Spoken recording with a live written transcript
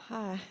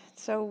When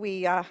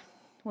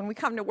we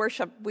come to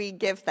worship, we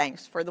give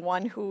thanks for the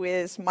one who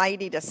is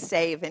mighty to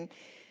save, and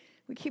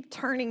we keep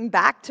turning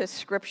back to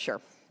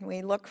Scripture.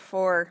 We look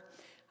for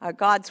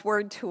God's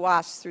word to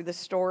us through the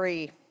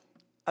story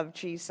of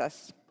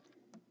Jesus.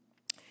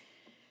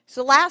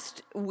 So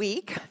last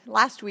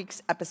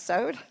week's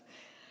episode,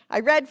 I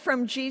read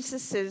from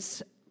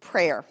Jesus's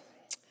prayer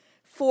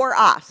for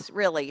us,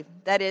 really,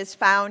 that is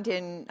found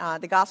in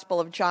the Gospel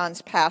of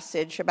John's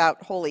passage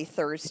about Holy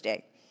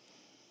Thursday.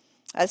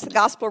 As the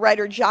gospel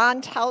writer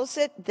John tells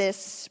it,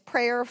 this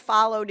prayer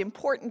followed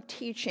important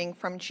teaching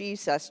from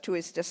Jesus to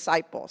his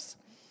disciples,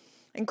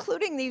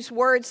 including these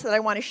words that I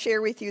want to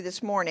share with you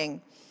this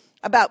morning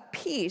about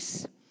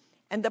peace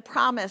and the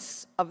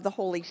promise of the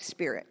Holy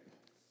Spirit.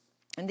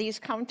 And these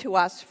come to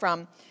us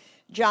from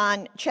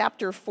John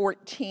chapter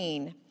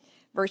 14,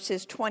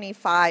 verses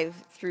 25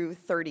 through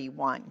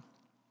 31.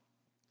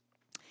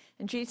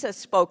 And Jesus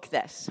spoke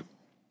this: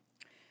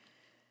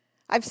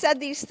 I've said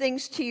these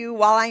things to you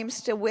while I am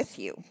still with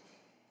you,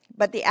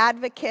 but the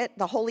Advocate,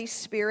 the Holy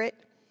Spirit,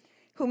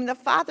 whom the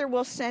Father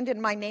will send in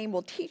my name,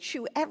 will teach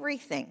you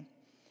everything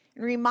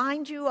and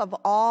remind you of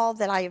all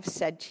that I have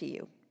said to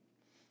you.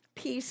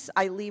 Peace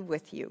I leave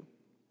with you.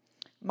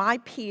 My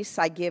peace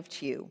I give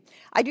to you.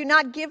 I do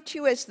not give to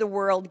you as the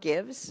world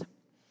gives.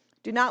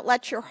 Do not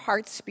let your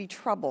hearts be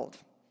troubled.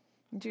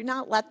 Do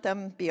not let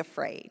them be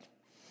afraid.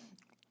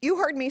 You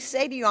heard me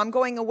say to you, I'm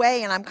going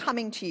away and I'm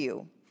coming to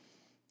you.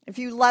 If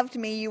you loved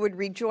me, you would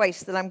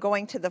rejoice that I'm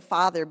going to the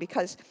Father,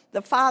 because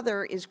the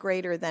Father is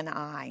greater than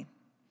I.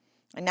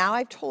 And now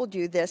I've told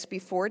you this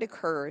before it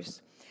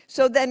occurs,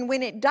 so then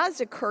when it does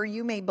occur,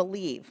 you may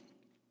believe.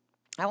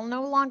 I will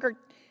no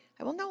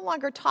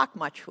longer talk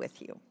much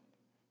with you.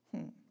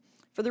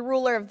 For the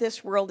ruler of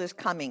this world is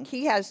coming.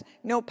 He has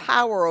no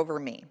power over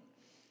me,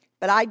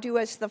 but I do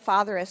as the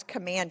Father has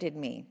commanded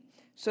me,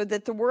 so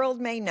that the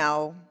world may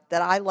know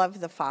that I love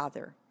the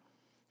Father.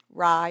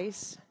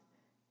 Rise,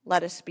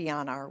 let us be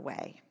on our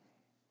way.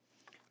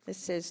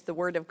 This is the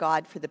word of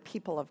God for the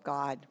people of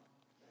God.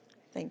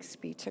 Thanks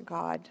be to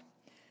God.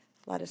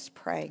 Let us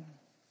pray.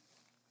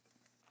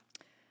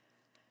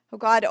 Oh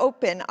God,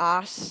 open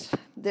us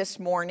this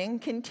morning.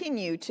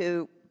 Continue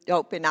to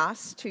open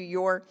us to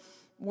your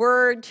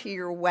word, to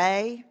your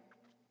way,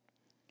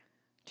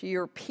 to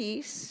your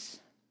peace,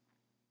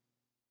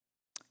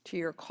 to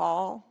your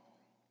call.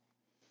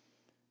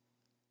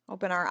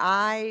 Open our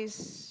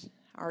eyes,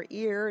 our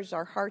ears,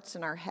 our hearts,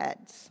 and our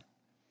heads,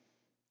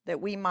 that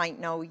we might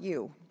know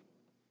you.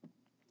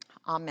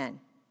 Amen.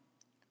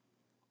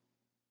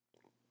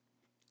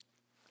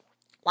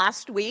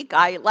 Last week,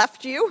 I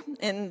left you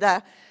in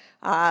the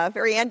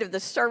very end of the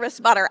service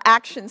about our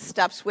action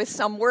steps with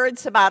some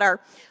words about our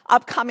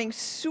upcoming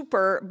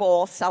Super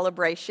Bowl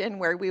celebration,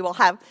 where we will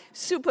have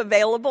soup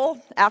available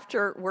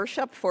after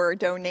worship for a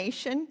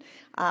donation.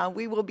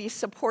 We will be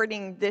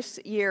supporting this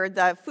year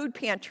the food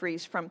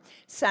pantries from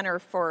Center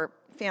for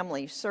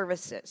Family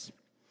Services.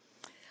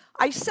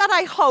 I said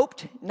I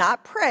hoped,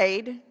 not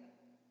prayed,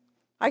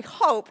 I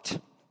hoped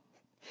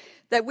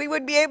that we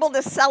would be able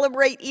to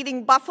celebrate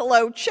eating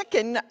buffalo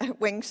chicken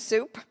wing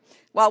soup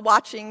while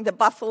watching the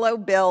Buffalo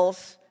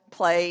Bills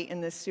play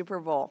in the Super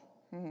Bowl.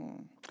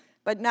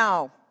 But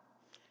no,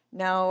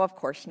 of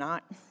course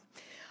not.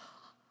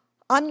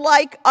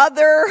 Unlike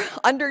other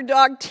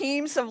underdog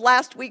teams of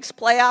last week's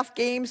playoff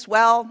games,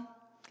 well,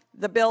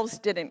 the Bills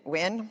didn't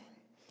win.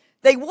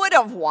 They would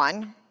have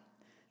won.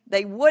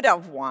 They would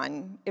have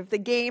won if the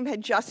game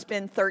had just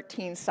been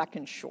 13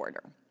 seconds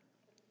shorter.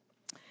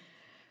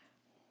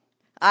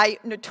 I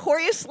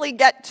notoriously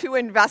get too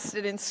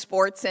invested in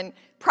sports and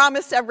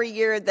promise every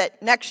year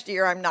that next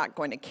year I'm not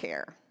going to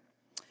care.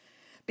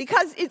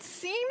 Because it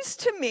seems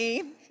to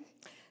me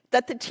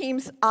that the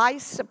teams I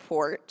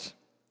support,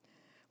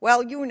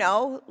 well,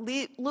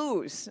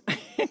 lose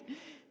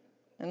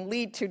and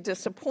lead to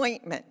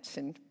disappointment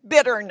and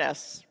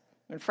bitterness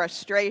and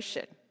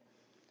frustration.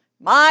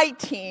 My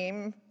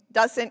team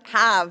doesn't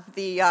have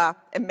the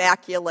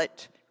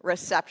immaculate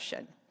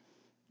reception.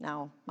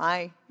 No,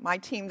 my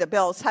team, the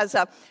Bills, has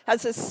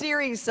a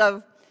series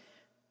of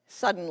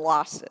sudden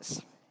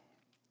losses.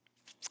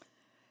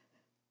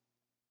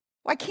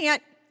 Why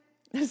can't,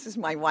 this is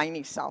my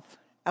whiny self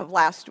of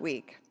last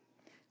week,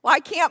 why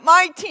can't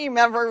my team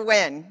ever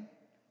win?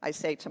 I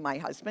say to my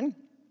husband.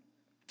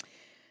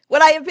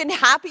 Would I have been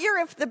happier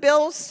if the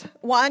Bills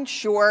won?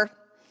 Sure.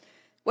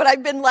 Would I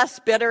have been less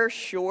bitter?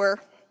 Sure.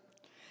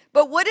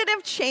 But would it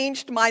have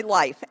changed my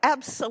life?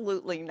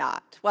 Absolutely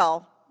not.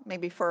 Well,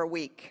 maybe for a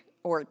week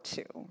or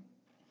two.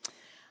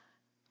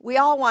 We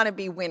all want to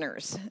be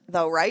winners,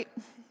 though, right?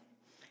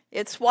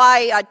 It's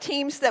why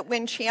teams that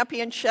win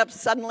championships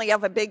suddenly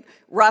have a big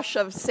rush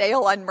of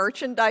sale on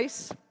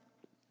merchandise.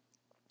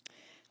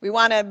 We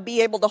want to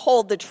be able to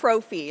hold the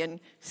trophy and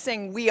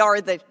sing, "We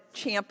are the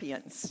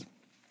champions."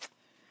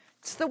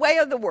 It's the way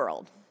of the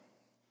world.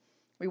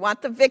 We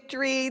want the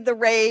victory, the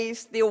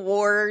raise, the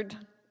award,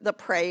 the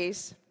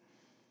praise.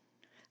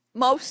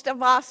 Most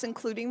of us,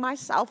 including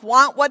myself,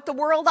 want what the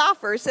world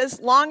offers as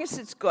long as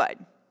it's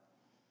good.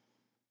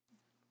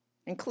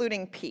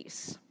 including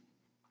peace,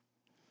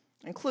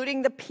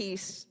 including the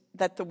peace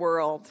that the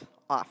world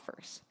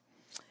offers.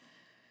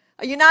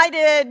 A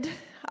United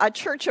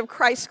Church of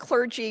Christ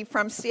clergy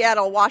from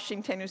Seattle,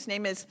 Washington, whose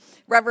name is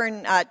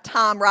Reverend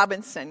Tom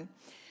Robinson,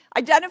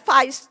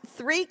 identifies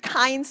 3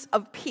 kinds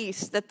of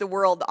peace that the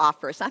world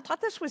offers. And I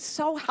thought this was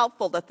so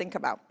helpful to think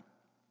about.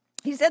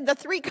 He said the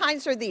 3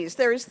 kinds are these.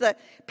 There's the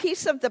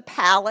peace of the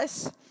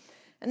palace,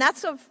 and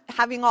that's of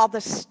having all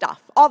the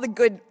stuff, all the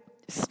good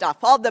stuff,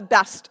 all the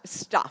best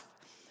stuff.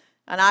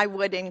 And I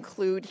would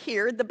include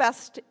here the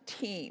best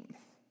team,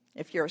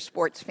 if you're a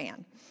sports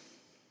fan.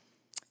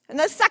 And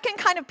the second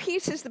kind of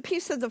peace is the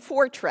peace of the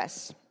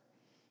fortress,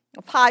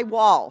 of high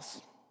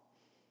walls,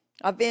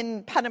 of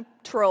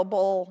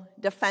impenetrable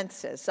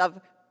defenses, of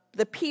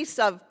the peace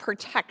of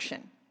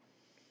protection.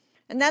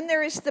 And then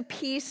there is the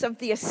peace of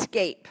the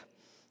escape,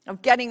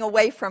 of getting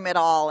away from it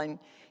all. And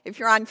if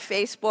you're on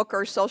Facebook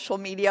or social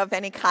media of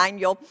any kind,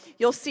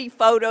 you'll see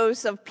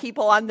photos of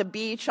people on the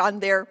beach on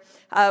their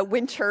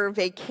winter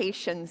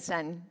vacations,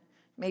 and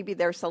maybe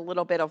there's a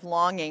little bit of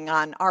longing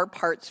on our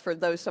parts for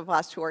those of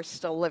us who are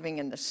still living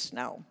in the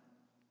snow.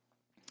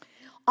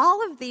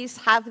 All of these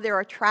have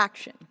their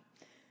attraction,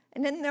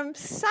 and in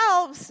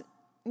themselves,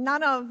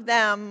 none of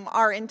them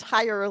are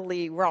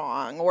entirely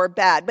wrong or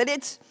bad, but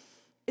it's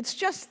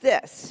just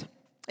this.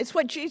 It's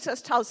what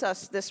Jesus tells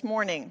us this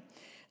morning,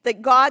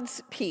 that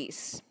God's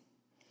peace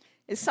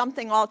is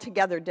something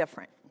altogether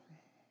different.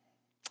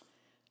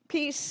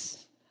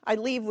 Peace I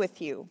leave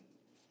with you.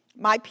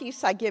 My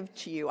peace I give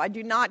to you. I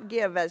do not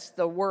give as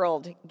the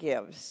world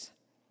gives.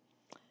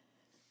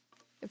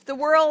 If the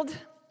world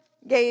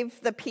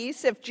gave the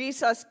peace, if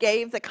Jesus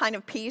gave the kind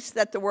of peace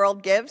that the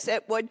world gives,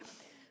 it would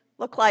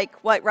look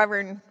like what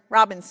Reverend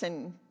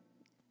Robinson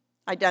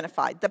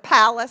identified: the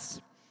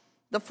palace,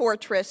 the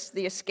fortress,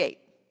 the escape.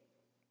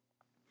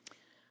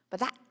 But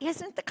that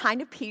isn't the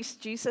kind of peace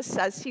Jesus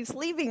says he's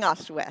leaving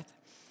us with.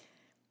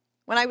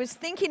 When I was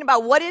thinking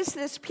about what is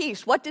this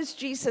peace, what does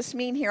Jesus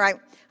mean here,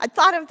 I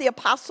thought of the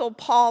Apostle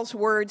Paul's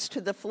words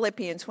to the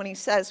Philippians when he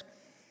says,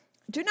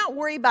 "Do not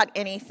worry about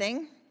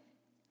anything,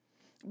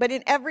 but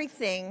in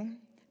everything,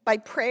 by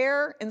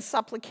prayer and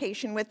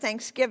supplication with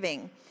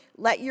thanksgiving,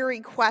 let your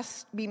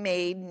requests be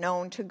made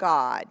known to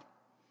God.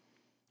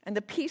 And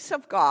the peace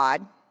of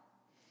God,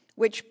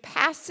 which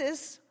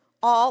passes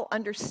all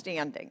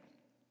understanding,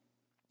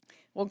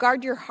 will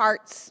guard your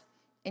hearts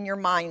and your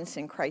minds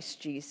in Christ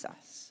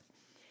Jesus."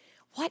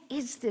 What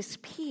is this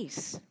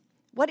peace?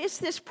 What is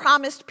this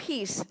promised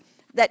peace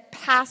that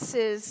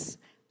passes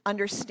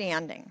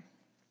understanding?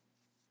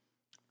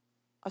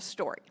 A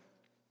story.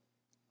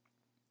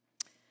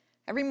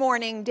 Every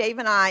morning, Dave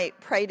and I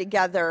pray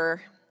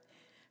together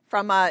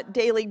from a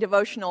daily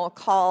devotional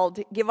called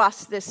Give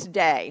Us This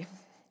Day.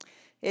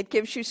 It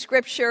gives you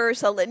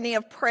scriptures, a litany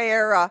of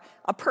prayer,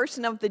 a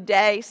person of the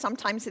day.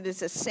 Sometimes it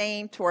is a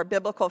saint or a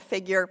biblical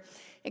figure.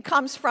 It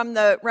comes from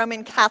the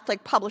Roman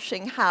Catholic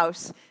publishing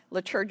house,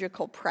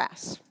 Liturgical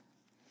Press.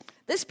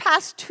 This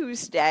past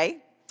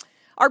Tuesday,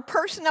 our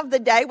person of the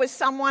day was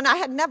someone I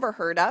had never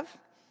heard of.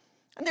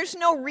 And there's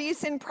no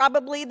reason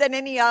probably that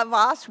any of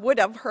us would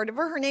have heard of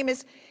her. Her name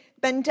is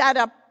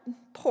Benedetta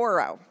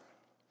Porro.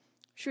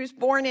 She was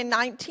born in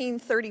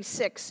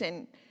 1936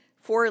 in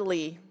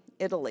Forlì,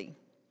 Italy.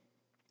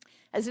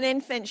 As an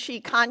infant,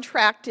 she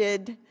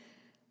contracted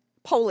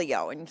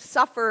polio and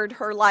suffered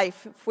her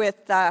life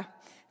with the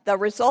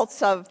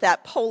results of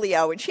that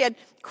polio. And she had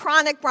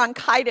chronic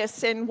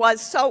bronchitis and was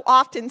so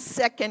often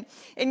sick.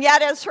 And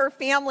yet, as her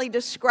family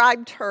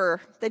described her,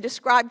 they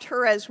described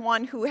her as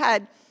one who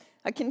had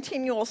a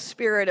continual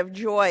spirit of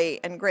joy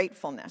and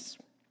gratefulness.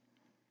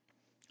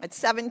 At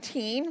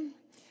 17,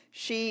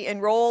 she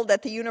enrolled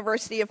at the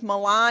University of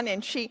Milan,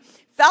 and she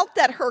felt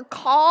that her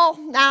call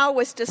now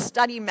was to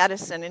study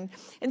medicine.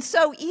 And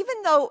so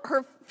even though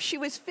she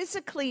was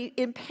physically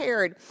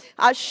impaired,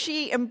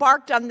 she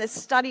embarked on this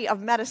study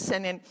of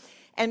medicine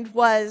and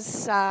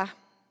was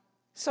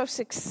so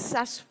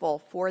successful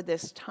for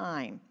this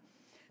time.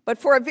 But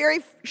for a very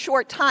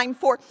short time,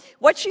 for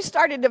what she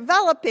started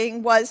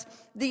developing was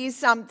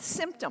these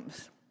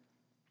symptoms,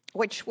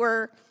 which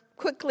were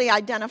quickly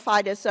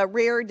identified as a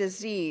rare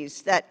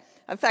disease that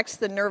affects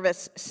the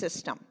nervous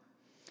system,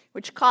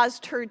 which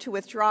caused her to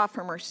withdraw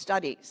from her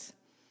studies.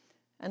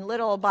 And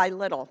little by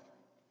little,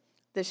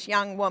 this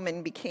young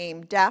woman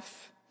became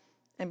deaf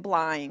and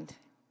blind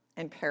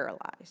and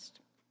paralyzed.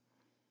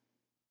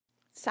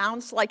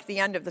 Sounds like the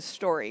end of the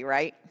story,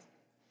 right?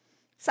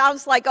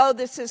 Sounds like, oh,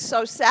 this is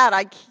so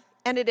sad,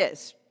 and it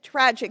is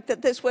tragic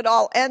that this would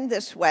all end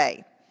this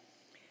way.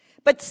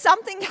 But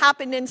something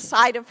happened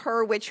inside of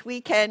her which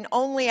we can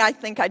only, I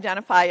think,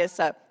 identify as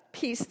a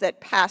peace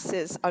that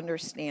passes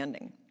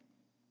understanding.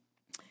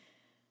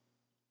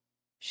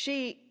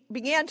 She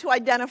began to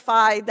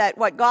identify that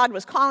what God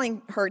was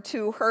calling her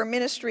to, her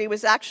ministry,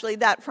 was actually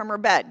that from her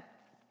bed.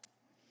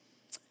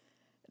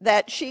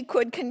 That she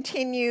could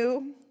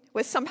continue,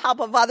 with some help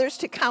of others,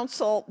 to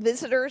counsel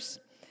visitors,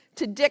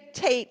 to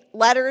dictate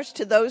letters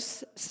to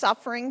those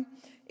suffering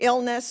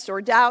illness,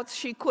 or doubts,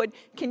 she could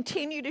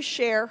continue to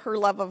share her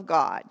love of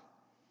God,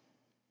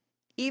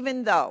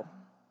 even though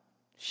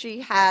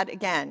she had,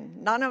 again,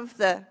 none of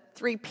the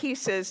three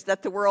pieces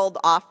that the world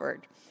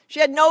offered. She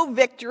had no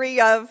victory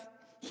of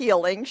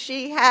healing.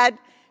 She had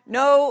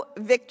no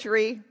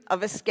victory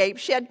of escape.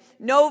 She had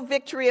no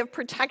victory of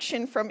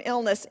protection from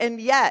illness, and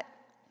yet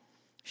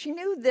she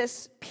knew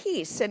this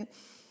peace. And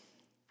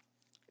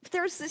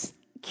there's this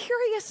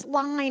curious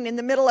line in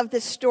the middle of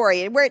this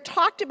story where it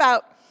talked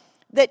about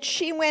that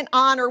she went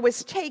on, or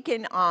was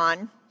taken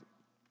on,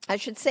 I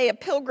should say, a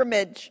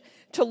pilgrimage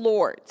to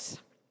Lourdes.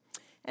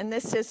 And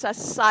this is a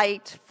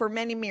site for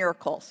many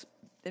miracles.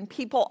 And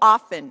people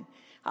often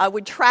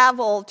would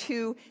travel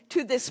to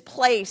this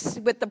place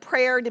with the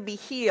prayer to be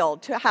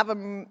healed, to have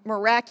a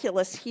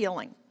miraculous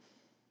healing.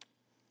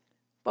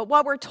 But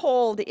what we're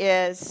told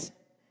is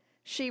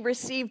she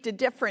received a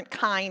different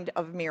kind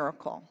of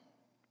miracle.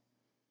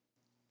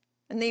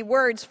 And the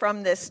words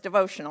from this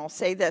devotional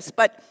say this: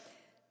 but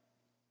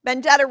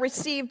Benedetta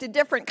received a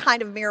different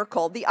kind of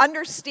miracle, the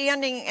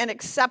understanding and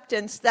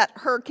acceptance that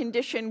her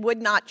condition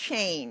would not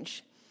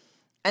change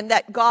and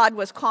that God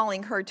was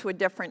calling her to a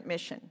different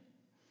mission.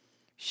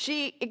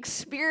 She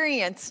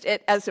experienced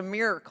it as a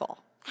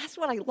miracle. That's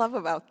what I love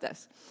about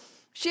this.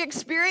 She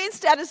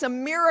experienced it as a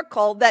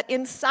miracle that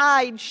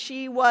inside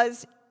she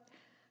was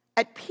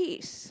at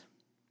peace,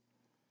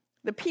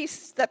 the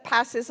peace that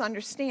passes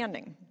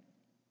understanding.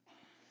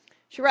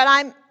 She read,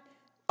 I'm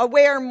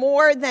aware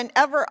more than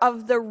ever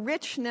of the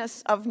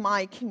richness of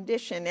my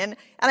condition, and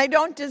I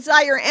don't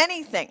desire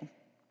anything.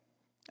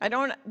 I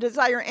don't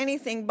desire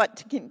anything but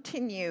to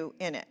continue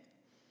in it.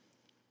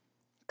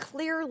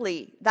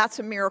 Clearly, that's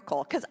a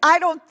miracle, because I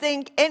don't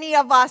think any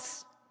of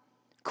us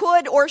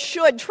could or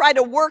should try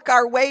to work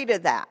our way to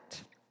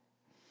that.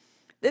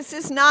 This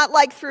is not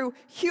like through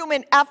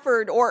human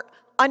effort or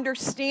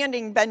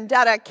understanding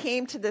Benedetta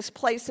came to this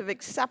place of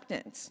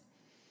acceptance.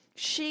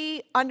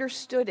 She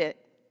understood it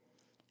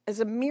as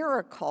a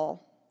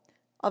miracle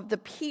of the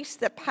peace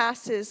that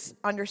passes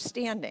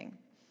understanding.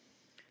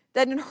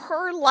 That in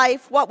her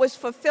life, what was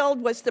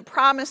fulfilled was the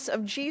promise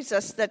of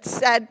Jesus that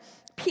said,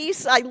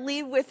 peace I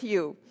leave with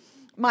you,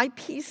 my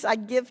peace I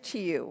give to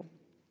you.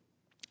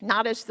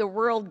 Not as the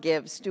world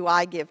gives, do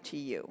I give to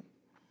you.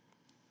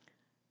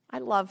 I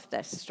love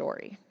this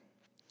story.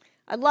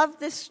 I love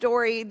this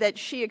story that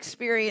she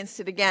experienced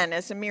it again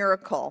as a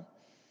miracle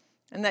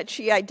and that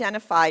she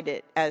identified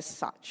it as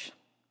such.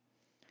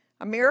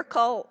 A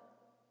miracle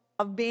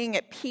of being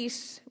at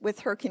peace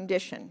with her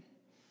condition,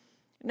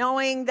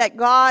 knowing that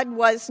God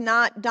was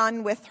not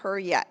done with her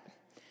yet,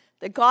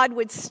 that God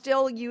would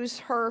still use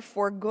her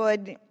for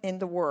good in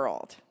the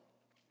world.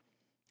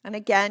 And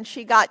again,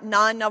 she got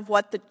none of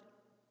what the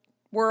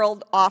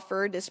world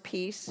offered as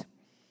peace.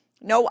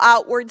 No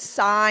outward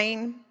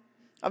sign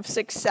of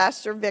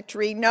success or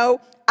victory, no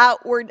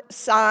outward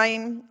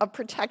sign of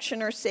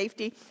protection or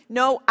safety,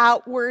 no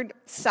outward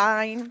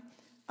sign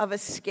of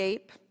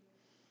escape,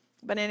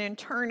 but an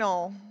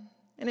internal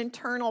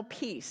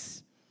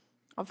peace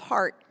of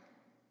heart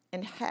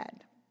and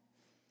head,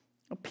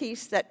 a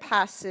peace that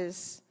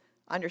passes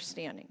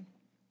understanding.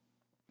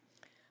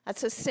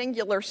 That's a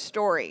singular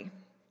story,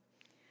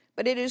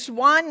 but it is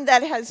one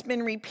that has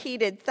been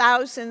repeated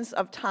thousands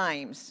of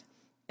times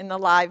in the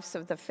lives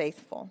of the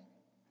faithful.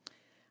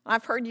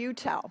 I've heard you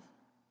tell.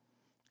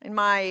 In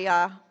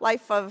my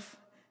life of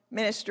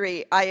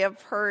ministry, I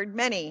have heard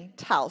many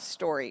tell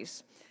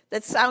stories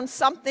that sound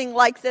something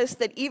like this,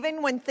 that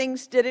even when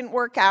things didn't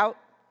work out,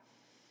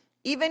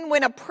 even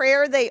when a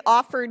prayer they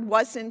offered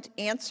wasn't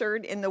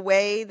answered in the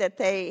way that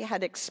they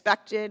had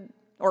expected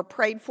or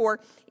prayed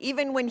for,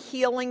 even when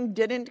healing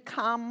didn't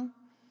come,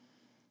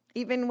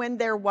 even when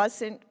there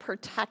wasn't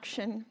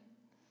protection,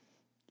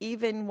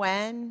 even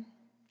when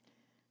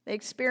they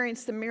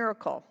experienced the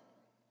miracle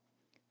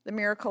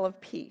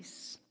of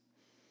peace.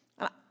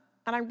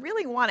 And I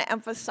really want to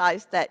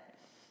emphasize that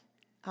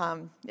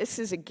this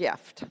is a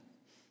gift.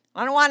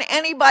 I don't want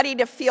anybody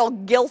to feel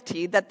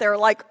guilty that they're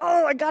like,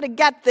 oh, I got to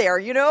get there,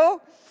 you know?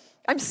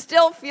 I'm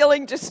still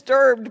feeling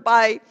disturbed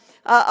by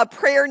a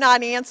prayer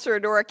not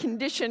answered or a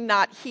condition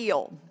not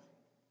healed.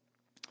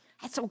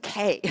 That's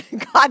okay.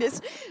 God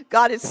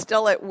is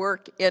still at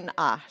work in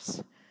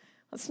us.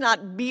 Let's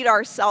not beat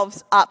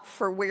ourselves up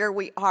for where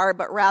we are,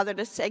 but rather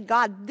to say,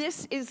 God,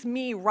 this is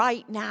me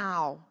right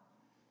now.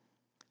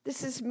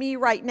 This is me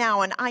right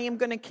now, and I am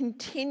going to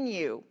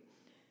continue.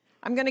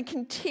 I'm going to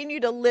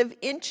continue to live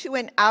into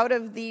and out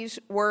of these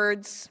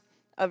words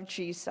of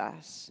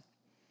Jesus.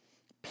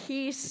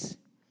 Peace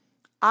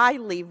I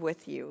leave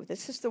with you.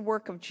 This is the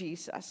work of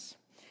Jesus.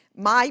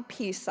 My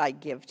peace I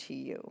give to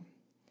you.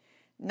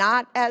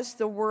 Not as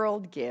the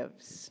world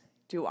gives,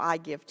 do I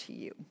give to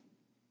you.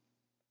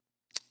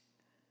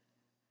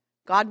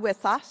 God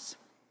with us.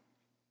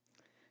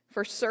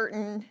 For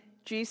certain,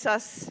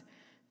 Jesus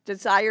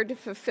desired to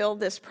fulfill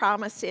this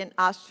promise in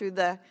us through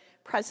the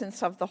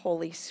presence of the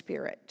Holy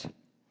Spirit.